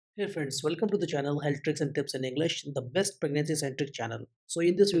Hey friends, welcome to the channel Health Tricks and Tips in English, the best pregnancy centric channel. So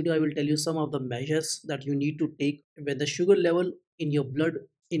in this video I will tell you some of the measures that you need to take when the sugar level in your blood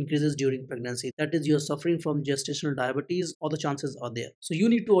increases during pregnancy. That is, you're suffering from gestational diabetes or the chances are there. So you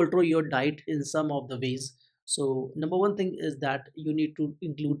need to alter your diet in some of the ways. So number one thing is that you need to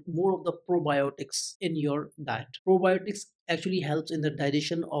include more of the probiotics in your diet. Probiotics actually helps in the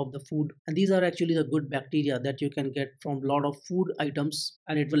digestion of the food, and these are actually the good bacteria that you can get from a lot of food items,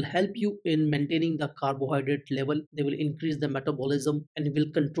 and it will help you in maintaining the carbohydrate level. They will increase the metabolism and it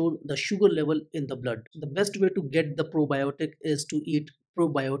will control the sugar level in the blood. The best way to get the probiotic is to eat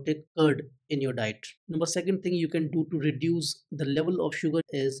probiotic curd in your diet. Number second thing you can do to reduce the level of sugar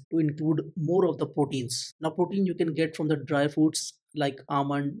is to include more of the proteins. Now protein you can get from the dry foods like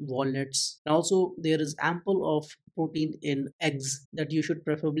almond, walnuts, and also there is ample of protein in eggs that you should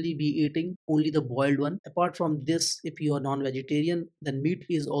preferably be eating only the boiled one. Apart from this, if you are non-vegetarian, then meat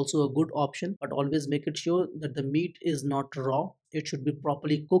is also a good option, but always make it sure that the meat is not raw. It should be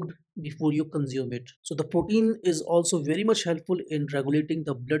properly cooked before you consume it. So the protein is also very much helpful in regulating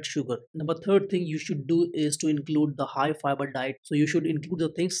the blood sugar. Number third thing you should do is to include the high fiber diet. So you should include the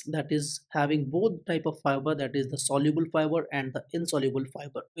things that is having both type of fiber, that is the soluble fiber and the insoluble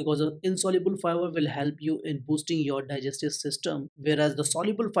fiber, because the insoluble fiber will help you in boosting your digestive system, whereas the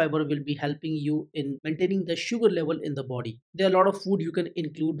soluble fiber will be helping you in maintaining the sugar level in the body. There are a lot of food you can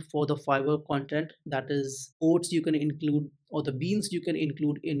include for the fiber content, that is oats you can include, or the beans you can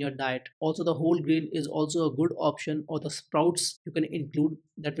include in your diet. Also the whole grain is also a good option, or the sprouts you can include,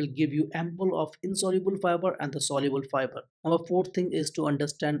 that will give you ample of insoluble fiber and the soluble fiber. Number fourth thing is to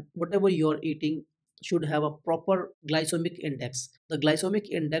understand whatever you're eating should have a proper glycemic index. The glycemic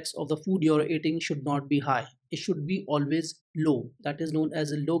index of the food you're eating should not be high. It should be always low. That is known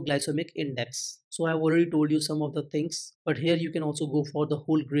as a low glycemic index. So I've already told you some of the things, but here you can also go for the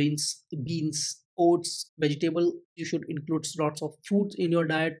whole grains, beans, oats, vegetable. You should include lots of fruits in your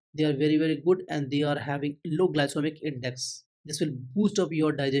diet. They are very good and they are having low glycemic index. This will boost up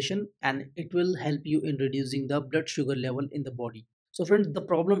your digestion and it will help you in reducing the blood sugar level in the body. So friends, the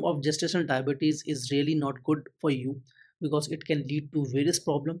problem of gestational diabetes is really not good for you, because it can lead to various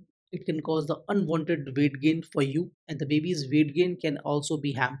problems. It can cause the unwanted weight gain for you, and the baby's weight gain can also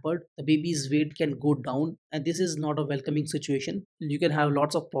be hampered. The baby's weight can go down, and this is not a welcoming situation. You can have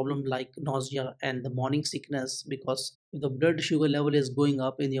lots of problems like nausea and the morning sickness, because if the blood sugar level is going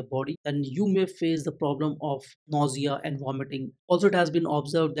up in your body, then you may face the problem of nausea and vomiting. Also, it has been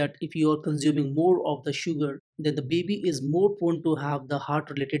observed that if you are consuming more of the sugar, then the baby is more prone to have the heart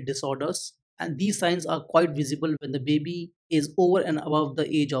related disorders, and these signs are quite visible when the baby is over and above the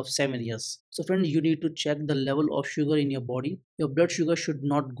age of 7 years. So friends, you need to check the level of sugar in your body. Your blood sugar should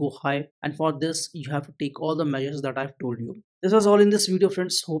not go high, and for this you have to take all the measures that I've told you. This was all in this video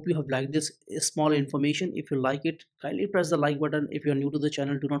friends. Hope you have liked this small information. If you like it, kindly press the like button. If you are new to the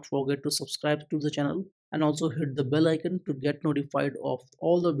channel, do not forget to subscribe to the channel and also hit the bell icon to get notified of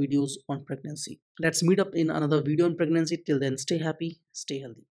all the videos on pregnancy. Let's meet up in another video on pregnancy. Till then, stay happy, stay healthy.